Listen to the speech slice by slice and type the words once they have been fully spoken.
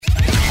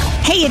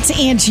Hey, it's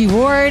Angie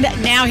Ward.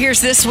 Now here's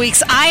this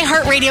week's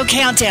iHeartRadio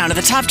countdown of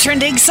the top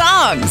trending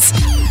songs.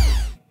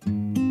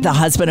 The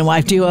husband and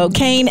wife duo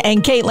Kane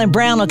and Caitlin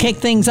Brown will kick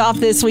things off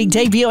this week,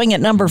 debuting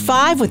at number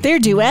 5 with their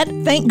duet,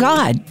 Thank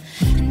God.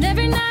 And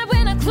every night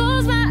when I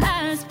close my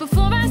eyes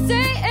before I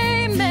say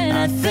amen,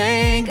 I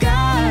thank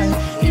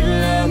God you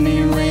love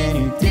me when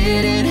you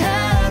didn't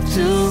have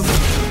to.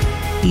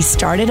 He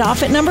started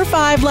off at number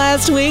 5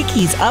 last week.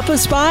 He's up a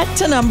spot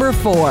to number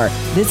 4.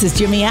 This is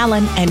Jimmy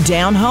Allen and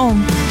Down Home.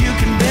 You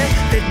can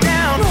bet they're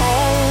down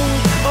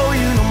home. Oh,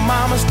 you know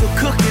mama's still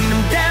cooking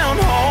them down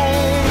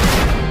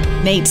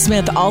home. Nate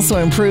Smith also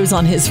improves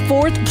on his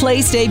 4th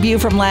place debut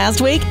from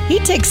last week. He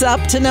ticks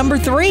up to number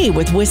 3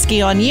 with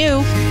Whiskey on You.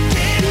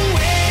 Didn't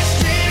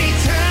waste any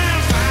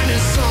time finding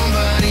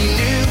somebody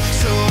new,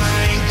 so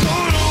I ain't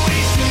gonna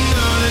waste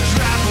another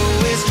drop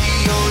of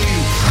whiskey on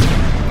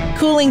you.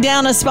 Cooling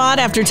down a spot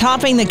after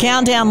topping the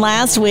countdown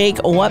last week,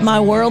 What My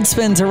World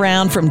Spins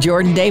Around from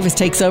Jordan Davis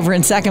takes over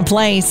in 2nd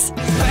place.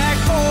 Back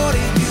for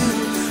you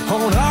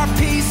on our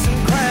piece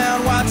of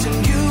ground,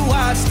 watching you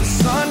watch the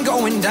sun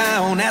going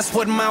down. That's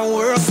what my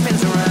world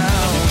spins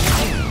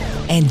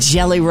around. And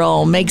Jelly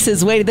Roll makes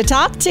his way to the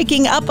top,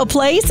 ticking up a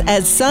place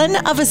as Son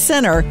of a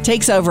Sinner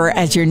takes over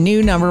as your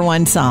new number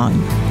 1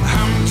 song.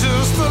 I'm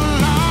just a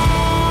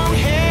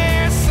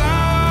long-haired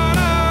son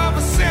of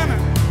a sinner,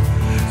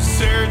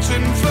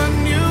 searching for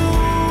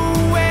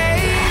new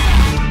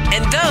ways.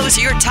 And those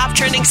are your top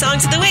trending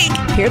songs of the week.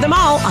 Hear them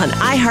all on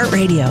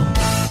iHeartRadio.